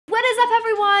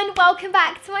everyone, welcome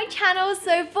back to my channel.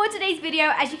 So for today's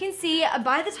video, as you can see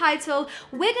by the title,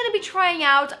 we're going to be trying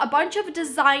out a bunch of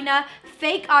designer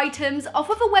fake items off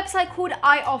of a website called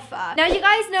Ioffer. Now you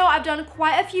guys know I've done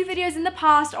quite a few videos in the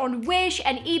past on Wish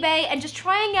and eBay and just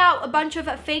trying out a bunch of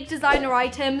fake designer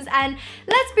items, and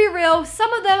let's be real,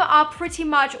 some of them are pretty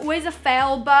much always a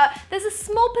fail, but there's a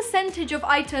small percentage of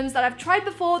items that I've tried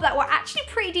before that were actually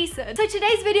pretty decent. So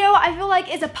today's video I feel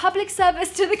like is a public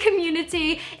service to the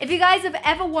community. If you guys have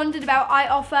ever wondered about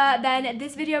Ioffer, then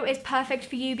this video is perfect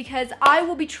for you because I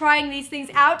will be trying these things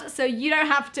out so you don't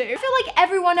have to. I feel like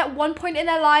everyone at one point in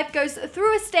their life goes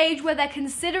through a stage where they're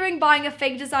considering buying a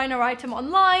fake designer item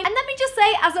online, and let me just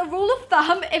say, as a rule of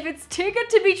thumb, if it's too good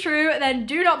to be true, then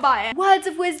do not buy it. Words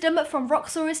of wisdom from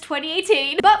Roxxsaurus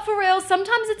 2018. But for real,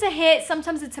 sometimes it's a hit,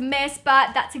 sometimes it's a miss,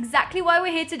 but that's exactly why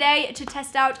we're here today, to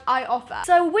test out Ioffer.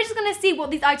 So we're just gonna see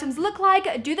what these items look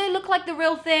like. Do they look like the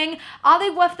real thing? Are they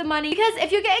worth the money? Because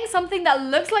if you're getting something that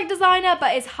looks like designer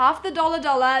but is half the dollar,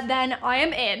 then I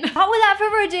am in. But without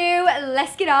further ado,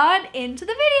 let's get on into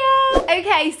the video.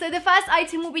 Okay, so the first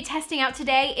item we'll be testing out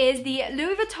today is the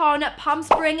Louis Vuitton Palm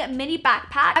Spring mini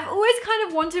backpack. I've always kind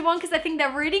of wanted one because I think they're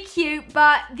really cute,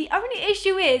 but the only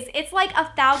issue is it's like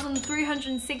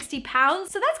 1,360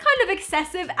 pounds, so that's kind of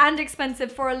excessive and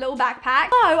expensive for a little backpack.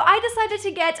 So I decided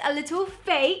to get a little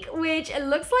fake, which it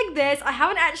looks like this. I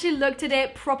haven't actually looked at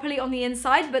it properly on the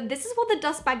inside, but this is what the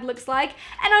dust bag looks like,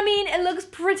 and I mean, it looks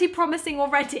pretty promising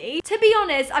already. To be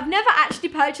honest, I've never actually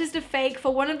purchased a fake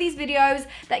for one of these videos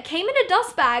that came in a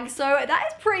dust bag, so that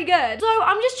is pretty good. So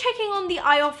I'm just checking on the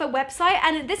Ioffer website,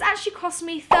 and this actually cost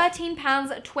me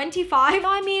 £13.25.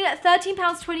 I mean,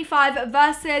 £13.25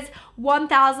 versus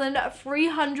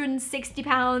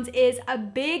 £1,360 is a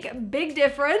big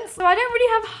difference. So I don't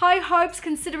really have high hopes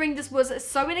considering this was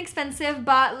so inexpensive,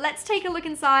 but let's take a look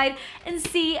inside and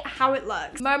see how it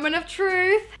looks. Moment of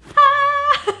truth.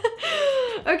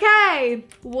 Okay,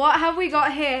 what have we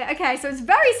got here? Okay, so it's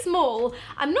very small.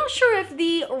 I'm not sure if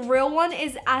the real one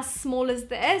is as small as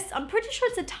this. I'm pretty sure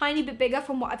it's a tiny bit bigger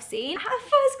from what I've seen. At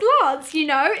first glance, you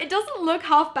know, it doesn't look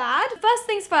half bad. First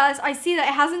things first, I see that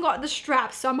it hasn't got the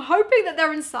straps, so I'm hoping that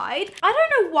they're inside. I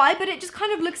don't know why, but it just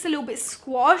kind of looks a little bit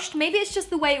squashed. Maybe it's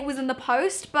just the way it was in the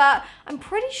post, but I'm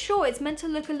pretty sure it's meant to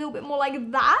look a little bit more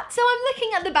like that. So I'm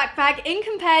looking at the backpack in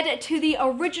compared to the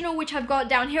original, which I've got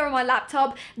down here on my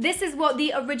laptop. This is what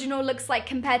the original looks like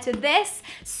compared to this.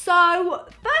 So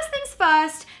first things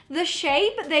first, the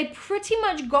shape, they pretty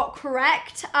much got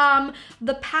correct.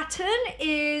 The pattern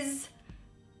is,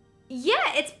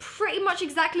 yeah, it's pretty much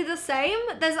exactly the same.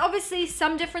 There's obviously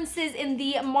some differences in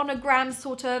the monogram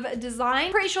sort of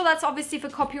design. Pretty sure that's obviously for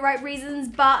copyright reasons,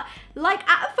 but like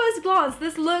at first glance,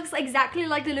 this looks exactly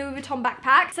like the Louis Vuitton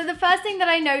backpack. So the first thing that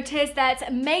I noticed that's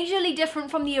majorly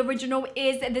different from the original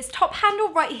is this top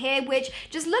handle right here, which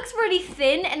just looks really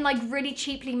thin and like really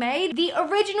cheaply made. The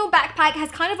original backpack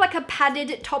has kind of like a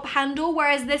padded top handle,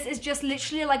 whereas this is just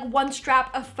literally like one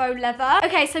strap of faux leather.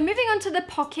 Okay, so moving on to the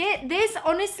pocket, this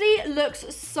honestly looks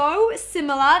so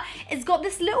similar. It's got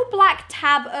this little black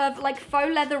tab of like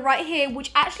faux leather right here,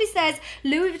 which actually says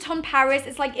Louis Vuitton Paris.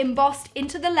 It's like embossed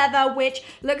into the leather, which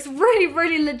looks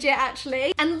really legit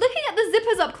actually. And looking at the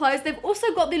zippers up close, they've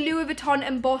also got the Louis Vuitton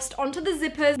embossed onto the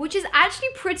zippers, which is actually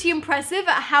pretty impressive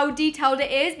at how detailed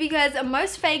it is, because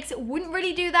most fakes wouldn't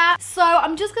really do that. So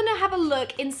I'm just gonna have a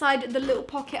look inside the little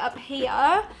pocket up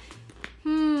here.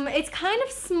 It's kind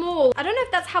of small. I don't know if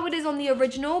that's how it is on the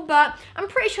original, but I'm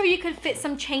pretty sure you could fit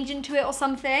some change into it or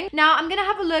something. Now I'm gonna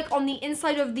have a look on the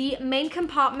inside of the main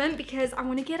compartment because I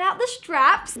want to get out the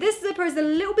straps. This zipper is a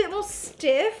little bit more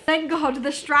stiff. Thank God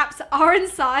the straps are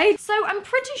inside. So I'm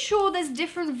pretty sure there's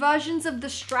different versions of the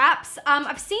straps.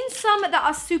 I've seen some that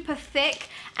are super thick,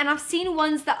 and I've seen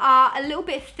ones that are a little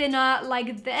bit thinner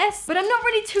like this, but I'm not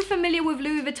really too familiar with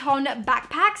Louis Vuitton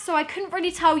backpacks, so I couldn't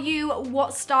really tell you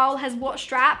what style has what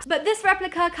straps. But this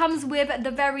replica comes with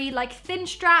the very like thin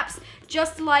straps,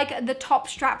 just like the top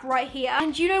strap right here.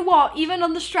 And you know what? Even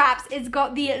on the straps, it's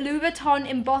got the Louis Vuitton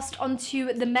embossed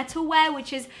onto the metalware,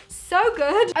 which is so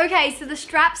good. Okay, so the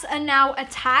straps are now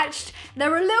attached.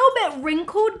 They're a little bit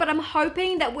wrinkled, but I'm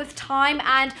hoping that with time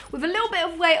and with a little bit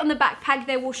of weight on the backpack,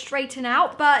 they will straighten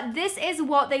out. But this is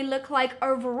what they look like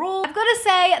overall. I've got to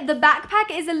say, the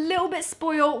backpack is a little bit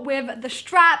spoiled with the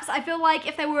straps. I feel like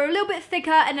if they were a little bit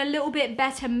thicker and a little bit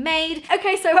better made.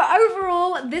 Okay, so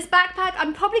overall, this backpack,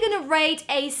 I'm probably gonna rate rate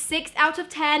a 6 out of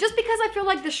 10 just because I feel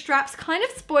like the straps kind of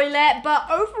spoil it, but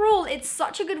overall it's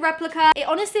such a good replica. It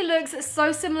honestly looks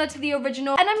so similar to the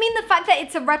original, and I mean the fact that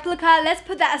it's a replica, let's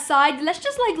put that aside. Let's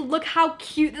just like look how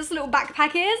cute this little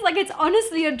backpack is. Like, it's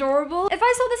honestly adorable. If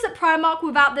I saw this at Primark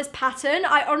without this pattern,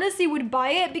 I honestly would buy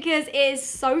it because it is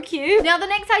so cute. Now the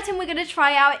next item we're going to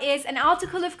try out is an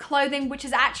article of clothing, which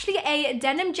is actually a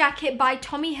denim jacket by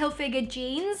Tommy Hilfiger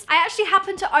Jeans. I actually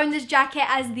happen to own this jacket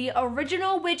as the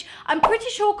original, which I'm pretty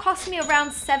sure cost me around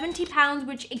 £70,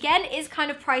 which again is kind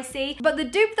of pricey, but the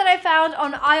dupe that I found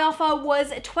on Ioffer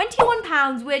was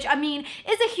 £21, which I mean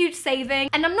is a huge saving.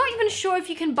 And I'm not even sure if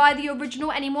you can buy the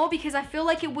original anymore because I feel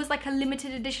like it was like a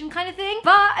limited edition kind of thing,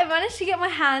 but I managed to get my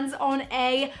hands on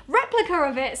a replica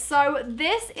of it. So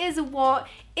this is what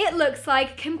it looks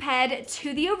like compared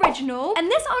to the original,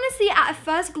 and this honestly at a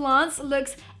first glance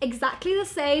looks exactly the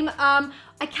same.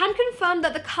 I can confirm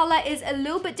that the color is a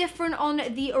little bit different on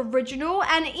the original,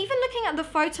 and even looking at the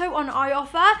photo on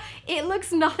Ioffer, it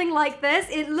looks nothing like this.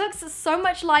 It looks so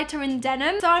much lighter in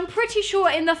denim, so I'm pretty sure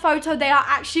in the photo they are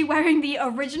actually wearing the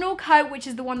original coat, which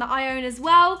is the one that I own as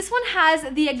well. This one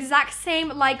has the exact same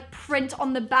like print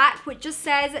on the back, which just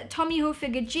says Tommy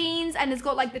Hilfiger Jeans, and it's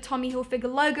got like the Tommy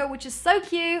Hilfiger logo, which is so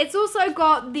cute. It's also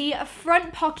got the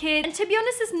front pocket, and to be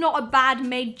honest, it's not a bad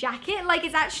made jacket. Like,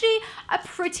 it's actually a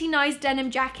pretty nice denim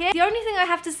jacket. The only thing I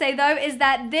have to say though is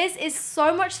that this is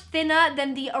so much thinner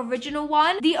than the original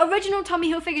one. The original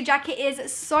Tommy Hilfiger jacket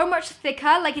is so much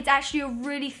thicker, like it's actually a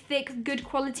really thick, good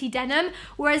quality denim,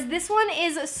 whereas this one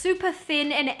is super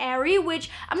thin and airy, which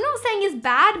I'm not saying is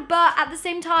bad, but at the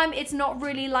same time, it's not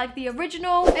really like the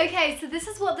original. Okay, so this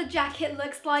is what the jacket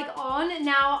looks like on.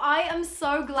 Now, I am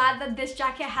so glad that this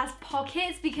jacket has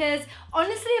pockets because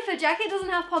honestly, if a jacket doesn't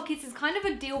have pockets, it's kind of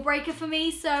a deal breaker for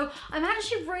me. So I'm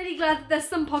actually really glad that there's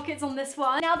some pockets on this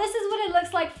one. Now, this is what it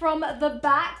looks like from the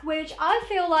back, which I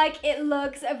feel like it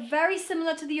looks very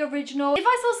similar to the original. If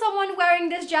I saw someone wearing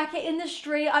this jacket in the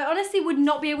street, I honestly would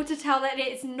not be able to tell that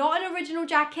it's not an original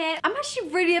jacket. I'm actually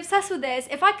really obsessed with this.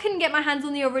 If I couldn't get my hands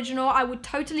on the original, I would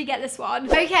totally get this one.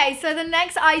 Okay, so the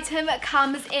next item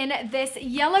comes in this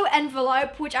yellow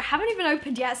envelope, which I haven't even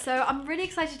opened yet, so I'm really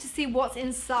excited to see what's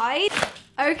inside.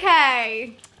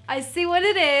 Okay, I see what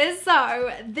it is.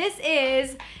 So this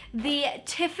is the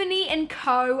Tiffany &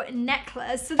 Co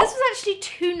necklace. So this was actually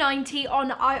 $2.90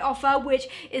 on Ioffer, which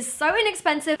is so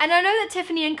inexpensive. And I know that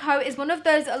Tiffany & Co is one of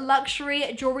those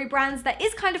luxury jewelry brands that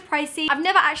is kind of pricey. I've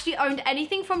never actually owned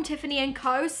anything from Tiffany &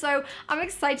 Co, so I'm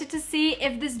excited to see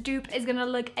if this dupe is gonna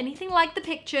look anything like the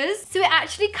pictures. So it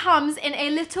actually comes in a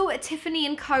little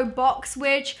Tiffany & Co box,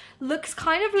 which looks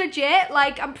kind of legit.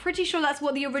 Like, I'm pretty sure that's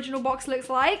what the original box looks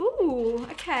like. Ooh,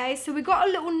 okay, so we got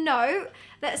a little note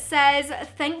that says,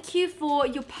 thank you for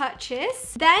your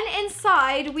purchase. Then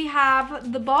inside we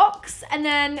have the box, and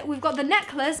then we've got the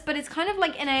necklace, but it's kind of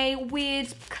like in a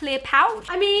weird clear pouch.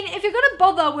 I mean, if you're gonna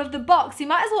bother with the box, you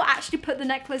might as well actually put the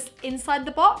necklace inside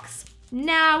the box.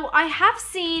 Now, I have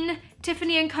seen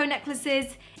Tiffany & Co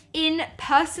necklaces in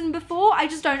person before. I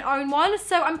just don't own one,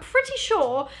 so I'm pretty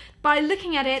sure by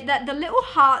looking at it that the little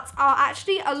hearts are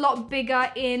actually a lot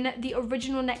bigger in the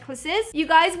original necklaces. You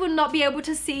guys will not be able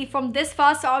to see from this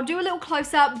far, so I'll do a little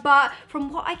close up, but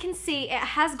from what I can see, it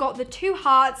has got the two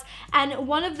hearts, and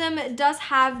one of them does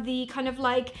have the kind of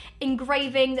like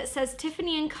engraving that says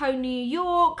Tiffany & Co New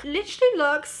York. Literally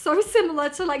looks so similar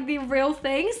to like the real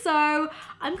thing, so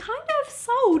I'm kind of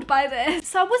sold by this.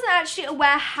 So I wasn't actually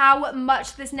aware how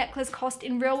much this necklace cost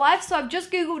in real life, so I've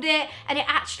just Googled it, and it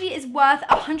actually is worth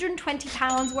 £120,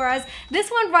 whereas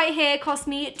this one right here cost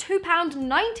me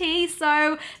 £2.90,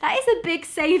 so that is a big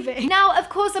saving. Now, of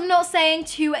course, I'm not saying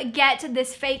to get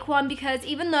this fake one, because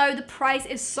even though the price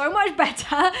is so much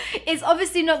better, it's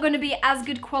obviously not going to be as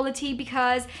good quality,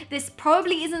 because this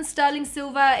probably isn't sterling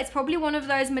silver. It's probably one of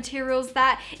those materials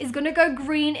that is going to go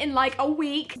green in like a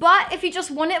week. But if you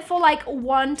just want it for like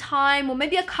one time or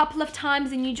maybe a couple of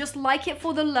times and you just like it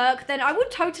for the look, then I would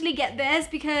totally get this,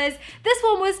 because this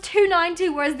one was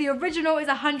 $2.90, whereas the original is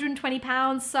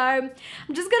 £120, so I'm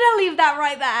just gonna leave that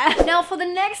right there. Now, for the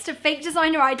next fake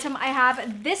designer item, I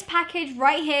have this package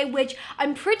right here, which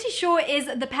I'm pretty sure is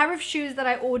the pair of shoes that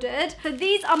I ordered. So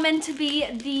these are meant to be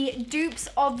the dupes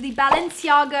of the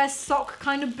Balenciaga sock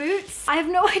kind of boots. I have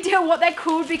no idea what they're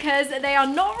called because they are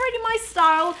not really my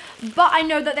style, but I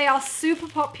know that they are super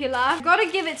popular. I've got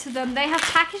to give it to them. They have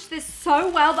packaged this so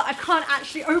well that I can't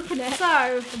actually open it.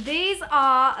 So these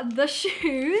are the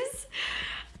shoes.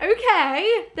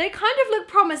 Okay, they kind of look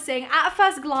promising. At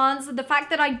first glance, the fact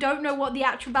that I don't know what the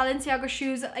actual Balenciaga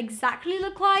shoes exactly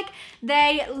look like,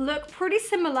 they look pretty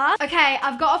similar. Okay,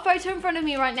 I've got a photo in front of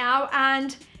me right now,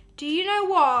 and do you know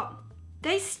what?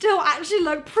 they still actually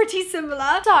look pretty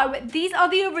similar. So these are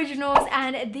the originals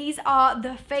and these are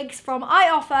the fakes from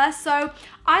Ioffer. So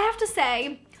I have to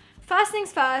say, first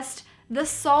things first, the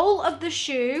sole of the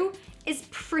shoe is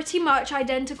pretty much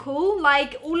identical.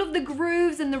 Like all of the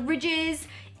grooves and the ridges,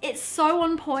 it's so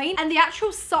on point. And the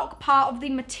actual sock part of the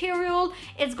material,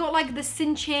 it's got like the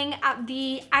cinching at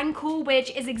the ankle,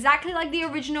 which is exactly like the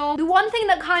original. The one thing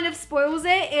that kind of spoils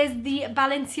it is the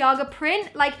Balenciaga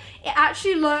print. Like it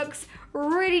actually looks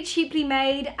really cheaply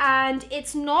made and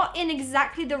it's not in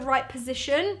exactly the right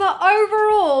position, but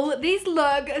overall these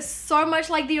look so much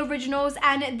like the originals,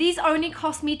 and these only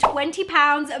cost me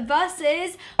 £20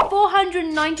 versus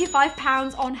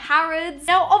 £495 on Harrods.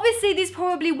 Now obviously these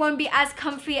probably won't be as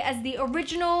comfy as the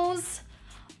originals,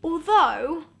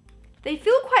 although they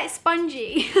feel quite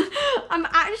spongy. I'm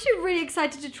actually really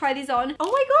excited to try these on. Oh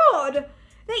my god,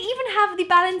 they even have the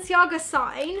Balenciaga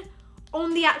sign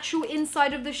on the actual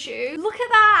inside of the shoe. Look at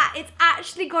that, it's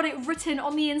actually got it written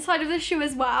on the inside of the shoe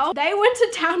as well. They went to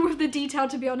town with the detail,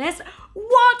 to be honest.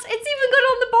 What? It's even got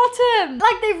it on the bottom.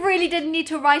 Like they really didn't need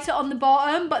to write it on the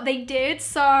bottom, but they did,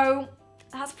 so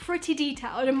that's pretty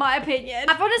detailed in my opinion.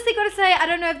 I've honestly got to say, I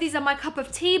don't know if these are my cup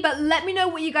of tea, but let me know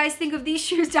what you guys think of these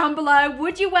shoes down below.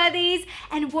 Would you wear these?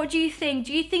 And what do you think?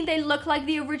 Do you think they look like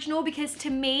the original? Because to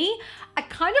me, I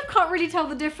kind of can't really tell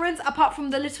the difference apart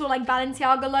from the little like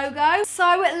Balenciaga logo.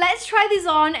 So let's try these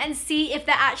on and see if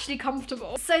they're actually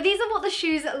comfortable. So these are what the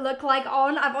shoes look like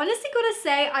on. I've honestly got to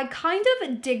say, I kind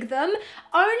of dig them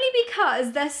only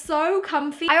because they're so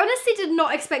comfy. I honestly did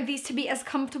not expect these to be as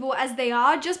comfortable as they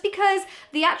are, just because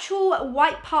the actual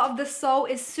white part of the sole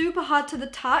is super hard to the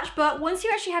touch, but once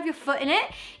you actually have your foot in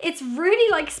it, it's really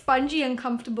like spongy and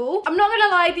comfortable. I'm not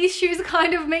gonna lie, these shoes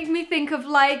kind of make me think of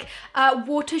like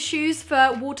water shoes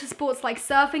for water sports like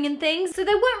surfing and things. So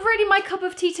they weren't really my cup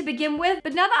of tea to begin with,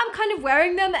 but now that I'm kind of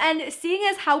wearing them and seeing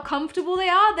as how comfortable they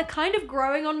are, they're kind of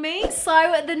growing on me.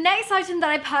 So the next item that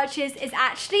I purchased is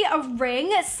actually a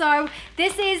ring. So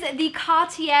this is the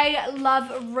Cartier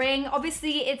Love ring.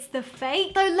 Obviously it's the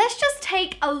fake. So let's just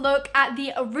take a look at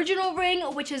the original ring,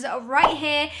 which is right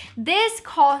here. This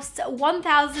costs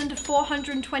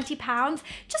 £1,420,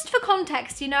 just for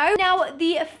context, you know. Now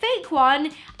the fake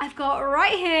one I've got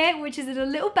right here, which is in a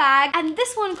little bag, and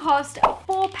this one cost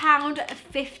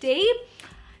 £4.50.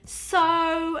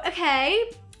 So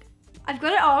okay, I've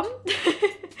got it on.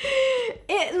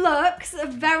 It looks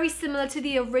very similar to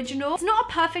the original. It's not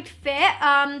a perfect fit.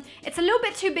 It's a little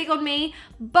bit too big on me,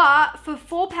 but for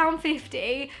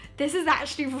 £4.50, this is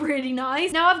actually really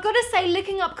nice. Now I've got to say,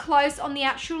 looking up close on the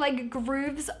actual like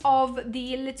grooves of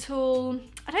the little,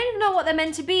 I don't even know what they're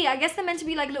meant to be. I guess they're meant to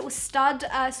be like little stud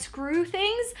screw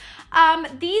things.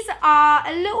 These are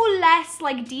a little less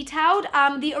like detailed.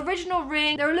 The original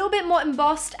ring, they're a little bit more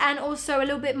embossed and also a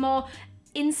little bit more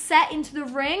inset into the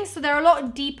ring, so they're a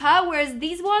lot deeper, whereas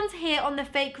these ones here on the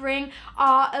fake ring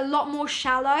are a lot more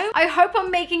shallow. I hope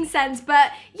I'm making sense,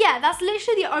 but yeah, that's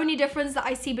literally the only difference that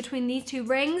I see between these two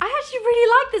rings. I actually really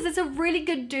like this. It's a really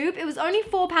good dupe. It was only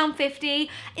 £4.50.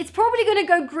 It's probably gonna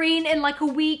go green in like a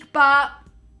week, but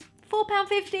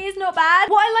 £4.50 is not bad.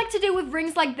 What I like to do with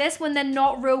rings like this when they're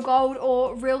not real gold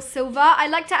or real silver, I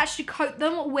like to actually coat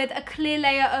them with a clear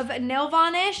layer of nail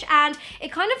varnish, and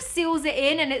it kind of seals it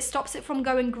in and it stops it from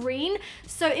going green.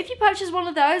 So if you purchase one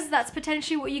of those, that's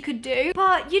potentially what you could do.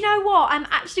 But you know what? I'm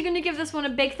actually gonna give this one a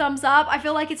big thumbs up. I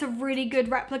feel like it's a really good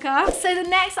replica. So the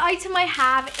next item I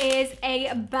have is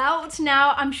a belt.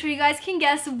 Now, I'm sure you guys can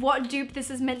guess what dupe this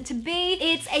is meant to be.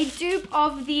 It's a dupe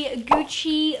of the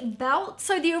Gucci belt.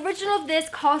 So the original of this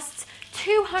costs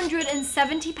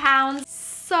 £270.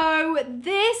 So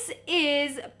this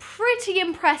is pretty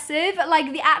impressive.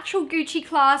 Like the actual Gucci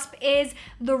clasp is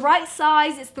the right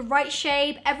size, it's the right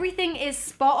shape, everything is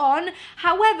spot on.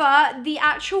 However, the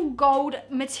actual gold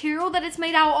material that it's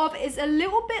made out of is a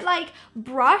little bit like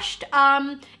brushed.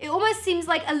 It almost seems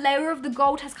like a layer of the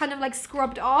gold has kind of like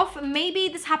scrubbed off. Maybe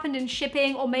this happened in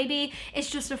shipping, or maybe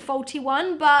it's just a faulty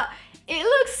one, but it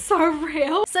looks so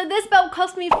real. So this belt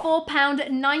cost me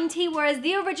 £4.90, whereas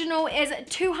the original is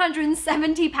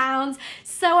 £270.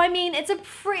 So I mean, it's a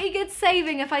pretty good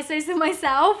saving if I say so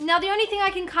myself. Now the only thing I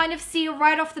can kind of see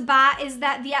right off the bat is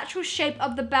that the actual shape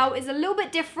of the belt is a little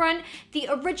bit different. The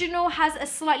original has a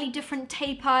slightly different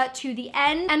taper to the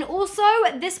end. And also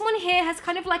this one here has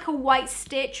kind of like a white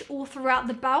stitch all throughout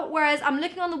the belt, whereas I'm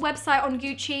looking on the website on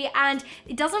Gucci and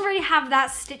it doesn't really have that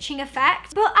stitching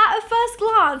effect. But at a first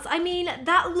glance, I mean,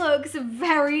 that looks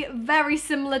very, very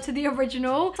similar to the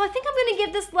original. So I think I'm gonna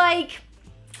give this like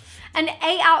an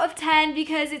 8 out of 10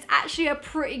 because it's actually a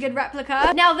pretty good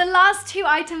replica. Now, the last two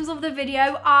items of the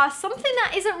video are something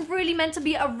that isn't really meant to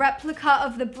be a replica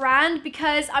of the brand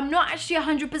because I'm not actually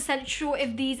 100% sure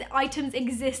if these items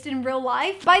exist in real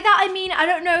life. By that I mean I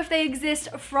don't know if they exist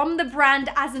from the brand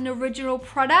as an original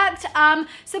product.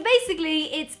 So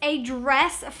basically it's a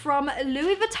dress from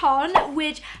Louis Vuitton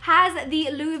which has the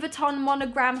Louis Vuitton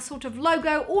monogram sort of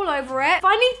logo all over it.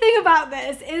 Funny thing about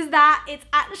this is that it's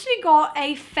actually got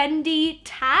a Fendi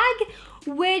tag,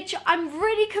 which I'm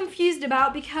really confused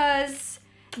about because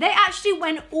they actually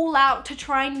went all out to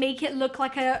try and make it look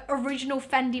like an original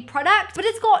Fendi product, but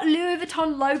it's got Louis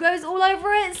Vuitton logos all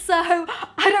over it, so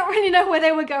I don't really know where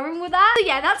they were going with that. So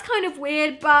yeah, that's kind of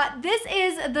weird, but this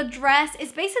is the dress.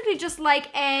 It's basically just like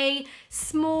a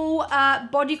small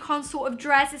bodycon sort of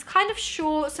dress. It's kind of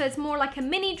short, so it's more like a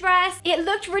mini dress. It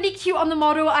looked really cute on the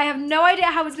model. I have no idea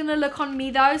how it's gonna look on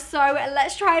me though, so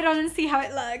let's try it on and see how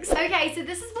it looks. Okay, so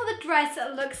this is what the dress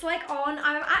looks like on.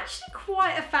 I'm actually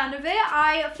quite a fan of it.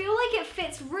 I feel like it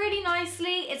fits really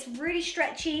nicely. It's really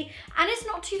stretchy and it's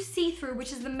not too see-through,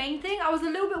 which is the main thing. I was a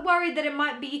little bit worried that it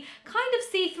might be kind of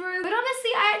see-through, but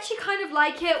honestly I actually kind of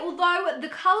like it, although the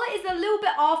color is a little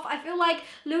bit off. I feel like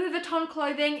Louis Vuitton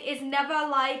clothing is never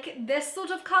like this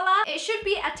sort of color. It should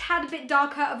be a tad bit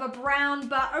darker of a brown,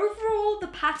 but overall the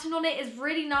pattern on it is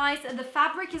really nice and the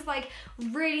fabric is like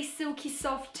really silky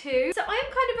soft too. So I'm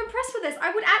kind of impressed with this.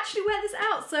 I would actually wear this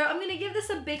out, so I'm gonna give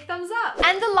this a big thumbs up.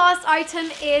 And the last item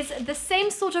is the same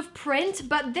sort of print,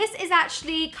 but this is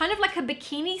actually kind of like a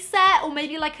bikini set or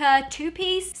maybe like a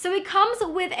two-piece. So it comes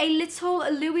with a little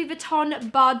Louis Vuitton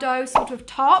Bardot sort of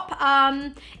top.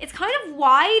 It's kind of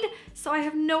wide, so I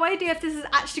have no idea if this is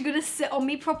actually gonna sit on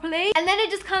me properly. And then it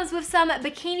just comes with some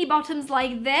bikini bottoms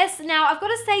like this. Now I've got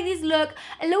to say these look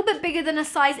a little bit bigger than a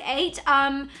size 8.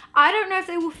 I don't know if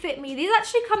they will fit me. These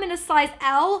actually come in a size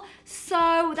L,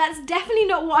 so that's definitely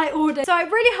not what I ordered. So I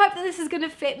really hope that this is gonna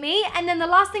fit me. And then the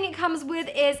last thing it comes with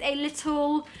is a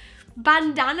little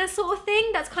bandana sort of thing.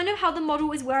 That's kind of how the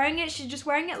model is wearing it. She's just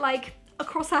wearing it like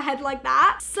across her head like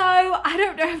that. So I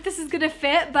don't know if this is gonna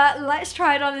fit, but let's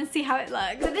try it on and see how it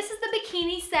looks. So this is the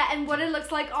bikini set and what it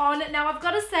looks like on. Now I've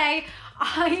got to say,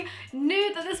 I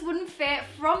knew that this wouldn't fit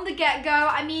from the get-go.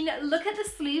 I mean, look at the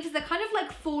sleeves. They're kind of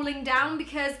like falling down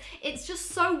because it's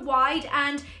just so wide,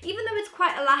 and even though it's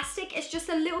quite elastic, it's just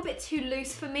a little bit too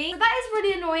loose for me. So that is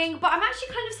really annoying, but I'm actually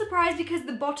kind of surprised because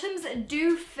the bottoms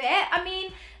do fit. I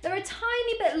mean, they're a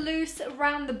tiny bit loose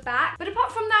around the back, but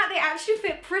apart from that, they actually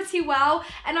fit pretty well.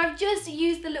 And I've just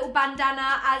used the little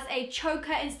bandana as a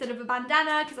choker instead of a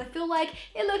bandana because I feel like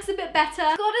it looks a bit better.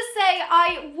 Gotta say,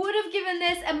 I would have given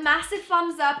this a massive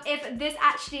thumbs up if this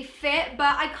actually fit,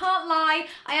 but I can't lie,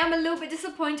 I am a little bit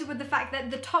disappointed with the fact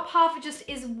that the top half just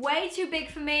is way too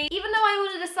big for me. Even though I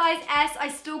ordered a size S, I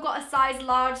still got a size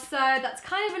large, so that's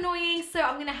kind of annoying. So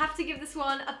I'm gonna have to give this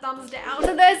one a thumbs down.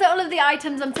 So those are all of the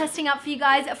items I'm testing out for you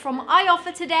guys from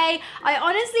Ioffer today. I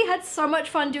honestly had so much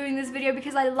fun doing this video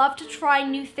because I love to try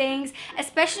new things,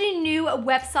 especially new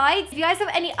websites. If you guys have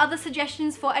any other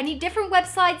suggestions for any different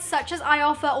websites such as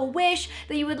Ioffer or Wish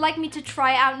that you would like me to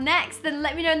try out next, then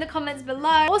let me know in the comments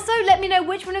below. Also, let me know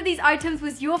which one of these items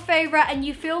was your favorite and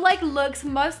you feel like looks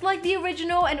most like the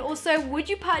original, and also would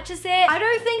you purchase it? I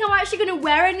don't think I'm actually gonna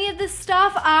wear any of this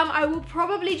stuff. I will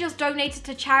probably just donate it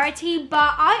to charity,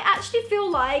 but I actually feel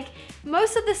like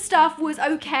most of the stuff was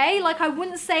okay. Like, I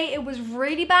wouldn't say it was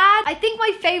really bad. I think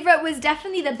my favorite was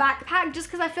definitely the backpack, just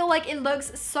because I feel like it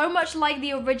looks so much like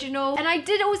the original. And I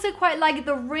did also quite like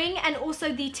the ring and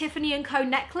also the Tiffany & Co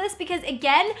necklace, because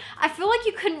again, I feel like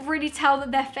you couldn't really tell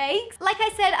that they're fakes. Like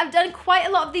I said, I've done quite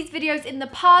a lot of these videos in the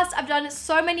past. I've done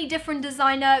so many different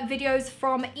designer videos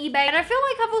from eBay, and I feel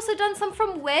like I've also done some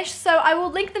from Wish, so I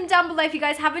will link them down below if you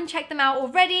guys haven't checked them out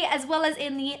already, as well as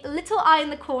in the little eye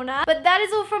in the corner. But that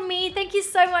is all from me. Thank you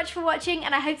so much for watching,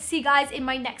 and I hope to see you guys in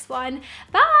my next one.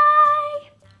 Bye!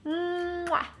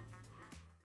 Mwah.